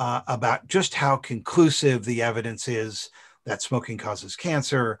about just how conclusive the evidence is that smoking causes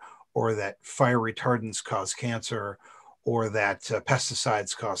cancer, or that fire retardants cause cancer, or that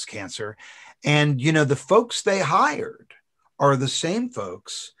pesticides cause cancer. And, the folks they hired are the same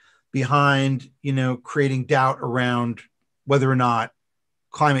folks behind, creating doubt around whether or not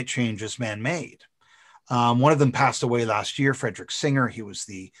climate change is man-made. One of them passed away last year, Frederick Singer. He was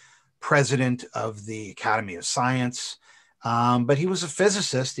the president of the Academy of Science, but he was a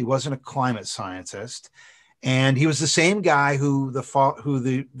physicist. He wasn't a climate scientist. And he was the same guy who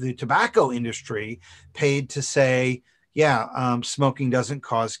the tobacco industry paid to say, smoking doesn't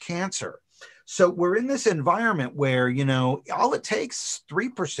cause cancer. So we're in this environment where, all it takes is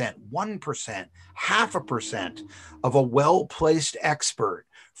 3%, 1%, 0.5% of a well-placed expert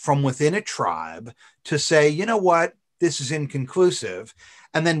from within a tribe to say, you know what, this is inconclusive.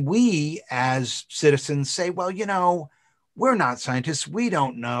 And then we as citizens say, well, we're not scientists. We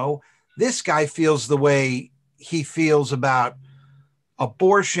don't know. This guy feels the way he feels about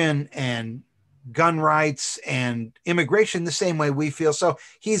abortion and gun rights and immigration the same way we feel. So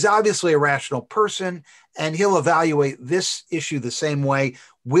he's obviously a rational person, and he'll evaluate this issue the same way.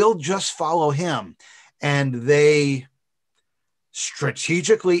 We'll just follow him. And they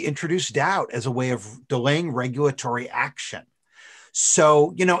strategically introduce doubt as a way of delaying regulatory action.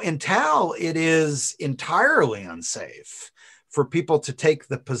 So, until it is entirely unsafe for people to take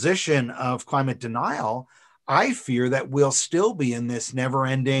the position of climate denial, I fear that we'll still be in this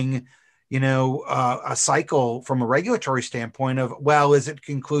never-ending, a cycle from a regulatory standpoint of, well, is it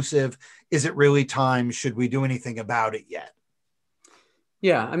conclusive? Is it really time? Should we do anything about it yet?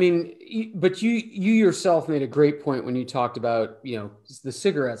 Yeah, I mean, but you yourself made a great point when you talked about, the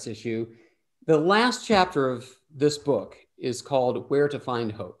cigarettes issue. The last chapter of this book is called Where to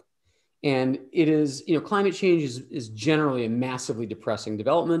Find Hope. And it is, climate change is generally a massively depressing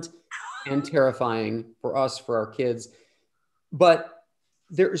development and terrifying for us, for our kids. But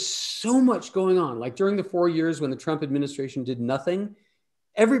there is so much going on. Like during the 4 years when the Trump administration did nothing,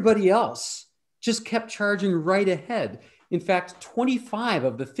 everybody else just kept charging right ahead. In fact, 25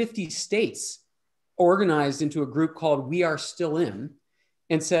 of the 50 states organized into a group called We Are Still In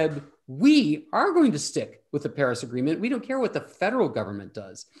and said, we are going to stick with the Paris Agreement. We don't care what the federal government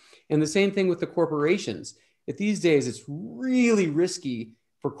does. And the same thing with the corporations. These days, it's really risky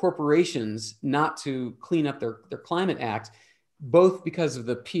for corporations not to clean up their climate act, both because of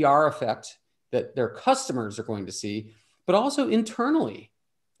the PR effect that their customers are going to see, but also internally,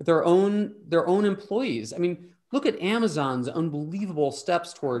 their own employees. I mean, look at Amazon's unbelievable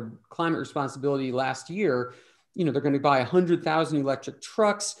steps toward climate responsibility last year. They're going to buy 100,000 electric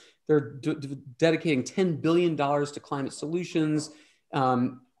trucks. They're dedicating $10 billion to climate solutions.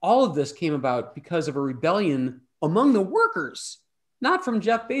 All of this came about because of a rebellion among the workers, not from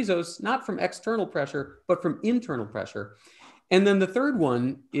Jeff Bezos, not from external pressure, but from internal pressure. And then the third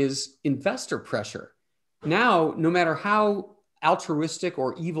one is investor pressure. Now, no matter how altruistic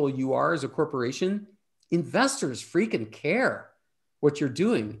or evil you are as a corporation, investors freaking care what you're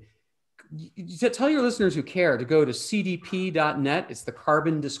doing. Tell your listeners who care to go to cdp.net. It's the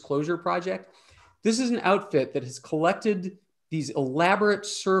Carbon Disclosure Project. This is an outfit that has collected these elaborate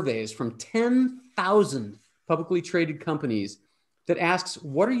surveys from 10,000 publicly traded companies that asks,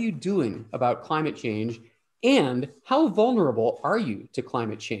 what are you doing about climate change? And how vulnerable are you to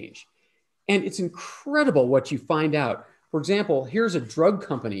climate change? And it's incredible what you find out. For example, here's a drug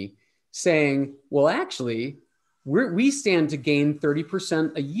company saying, well, actually, we stand to gain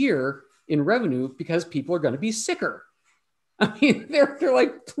 30% a year in revenue because people are going to be sicker. I mean, they're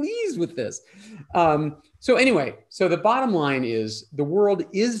like pleased with this. So anyway, so the bottom line is the world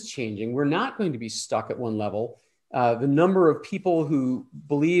is changing. We're not going to be stuck at one level. The number of people who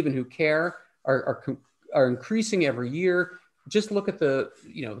believe and who care are increasing every year. Just look at the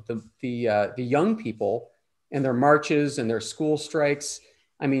young people and their marches and their school strikes.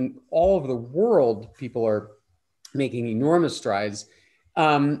 I mean, all over the world, people are making enormous strides.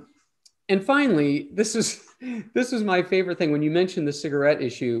 And finally, this is my favorite thing. When you mentioned the cigarette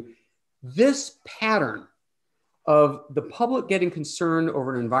issue, this pattern of the public getting concerned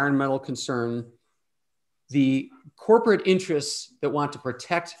over an environmental concern, the corporate interests that want to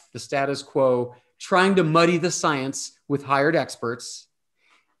protect the status quo, trying to muddy the science with hired experts.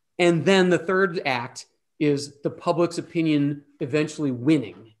 And then the third act is the public's opinion eventually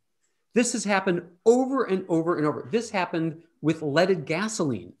winning. This has happened over and over and over. This happened with leaded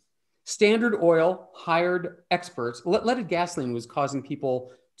gasoline. Standard Oil hired experts. Leaded gasoline was causing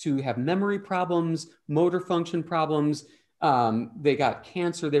people to have memory problems, motor function problems. They got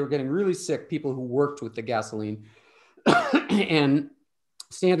cancer. They were getting really sick, people who worked with the gasoline. And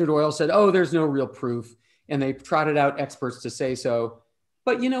Standard Oil said, oh, there's no real proof. And they trotted out experts to say so.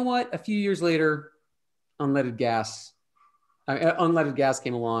 But you know what? A few years later, unleaded gas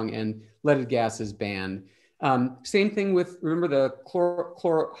came along and leaded gas is banned. Same thing with, remember the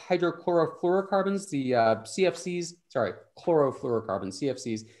hydrochlorofluorocarbons, the chlorofluorocarbons,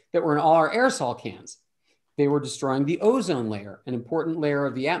 CFCs, that were in all our aerosol cans. They were destroying the ozone layer, an important layer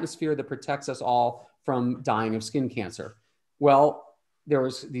of the atmosphere that protects us all from dying of skin cancer. Well,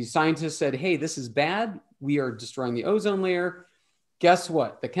 these scientists said, hey, this is bad. We are destroying the ozone layer. Guess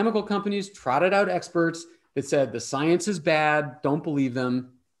what? The chemical companies trotted out experts that said the science is bad, don't believe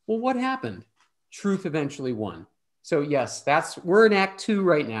them. Well, what happened? Truth eventually won. So yes, we're in Act 2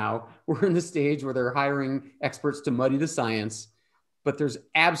 right now. We're in the stage where they're hiring experts to muddy the science, but there's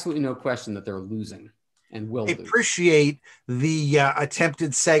absolutely no question that they're losing and will lose. I appreciate the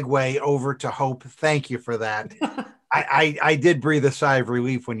attempted segue over to hope. Thank you for that. I did breathe a sigh of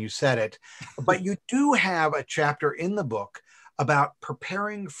relief when you said it, but you do have a chapter in the book about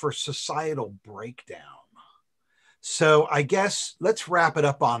preparing for societal breakdown. So I guess let's wrap it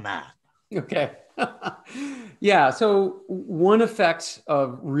up on that. Okay. Yeah. So one effect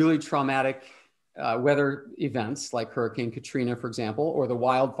of really traumatic weather events like Hurricane Katrina, for example, or the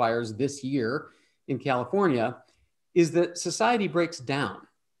wildfires this year in California is that society breaks down.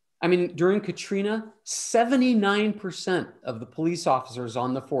 I mean, during Katrina, 79% of the police officers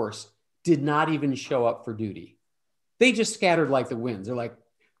on the force did not even show up for duty. They just scattered like the winds. They're like,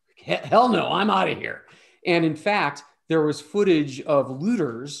 hell no, I'm out of here. And in fact, there was footage of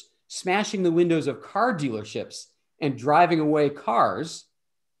looters smashing the windows of car dealerships and driving away cars.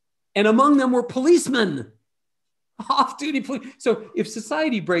 And among them were policemen, off-duty police. So if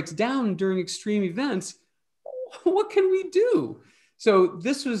society breaks down during extreme events, what can we do? So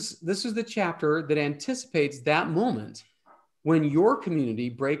this was the chapter that anticipates that moment when your community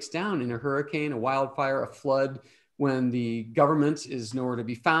breaks down in a hurricane, a wildfire, a flood, when the government is nowhere to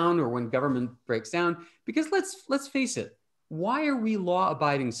be found, or when government breaks down. Because let's face it, why are we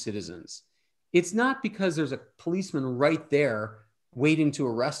law-abiding citizens? It's not because there's a policeman right there waiting to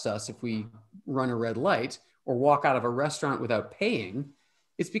arrest us if we run a red light or walk out of a restaurant without paying.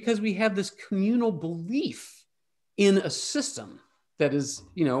 It's because we have this communal belief in a system that is,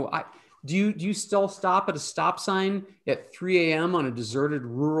 do you still stop at a stop sign at 3 a.m. on a deserted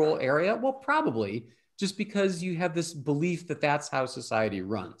rural area? Well, probably, just because you have this belief that that's how society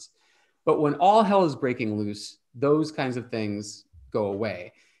runs. But when all hell is breaking loose, those kinds of things go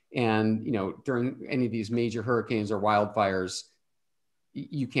away. And, during any of these major hurricanes or wildfires,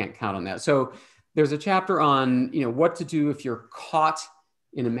 you can't count on that. So there's a chapter on, what to do if you're caught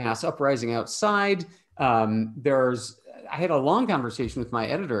in a mass uprising outside. I had a long conversation with my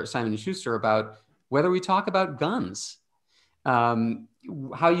editor at Simon & Schuster about whether we talk about guns.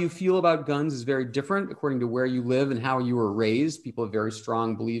 How you feel about guns is very different according to where you live and how you were raised. People have very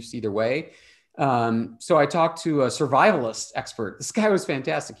strong beliefs either way. So I talked to a survivalist expert. This guy was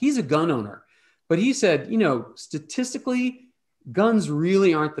fantastic. He's a gun owner, but he said, statistically, guns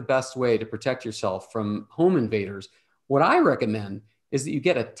really aren't the best way to protect yourself from home invaders. What I recommend is that you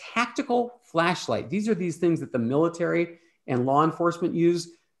get a tactical flashlight. These are these things that the military and law enforcement use.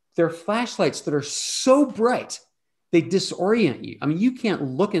 They're flashlights that are so bright, they disorient you. I mean, you can't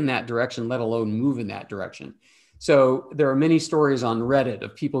look in that direction, let alone move in that direction. So there are many stories on Reddit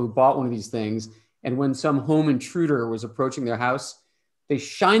of people who bought one of these things, and when some home intruder was approaching their house, they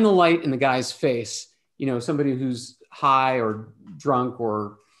shine the light in the guy's face, somebody who's high or drunk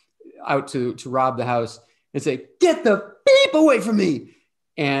or out to rob the house, and say, "Get the beep away from me."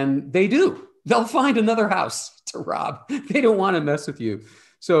 And they do. They'll find another house to rob. They don't want to mess with you.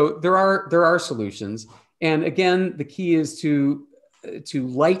 So there are solutions. And again, the key is to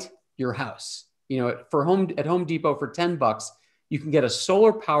light your house. At Home Depot for $10, you can get a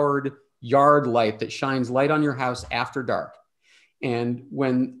solar powered yard light that shines light on your house after dark. And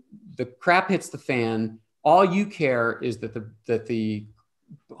when the crap hits the fan, all you care is that the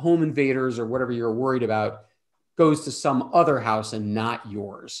home invaders or whatever you're worried about goes to some other house and not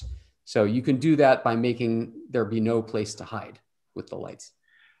yours. So you can do that by making there be no place to hide with the lights.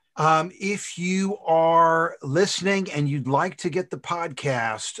 If you are listening and you'd like to get the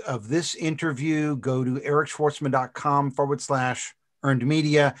podcast of this interview, go to ericschwartzman.com/earned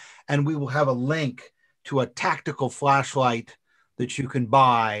media, and we will have a link to a tactical flashlight that you can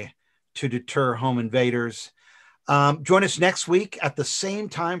buy to deter home invaders. Join us next week at the same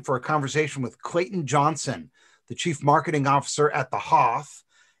time for a conversation with Clayton Johnson, the Chief Marketing Officer at the Hoff.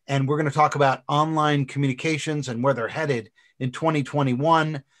 And we're going to talk about online communications and where they're headed in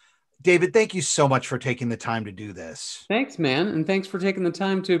 2021. David, thank you so much for taking the time to do this. Thanks, man. And thanks for taking the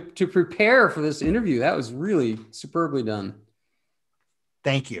time to prepare for this interview. That was really superbly done.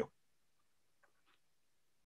 Thank you.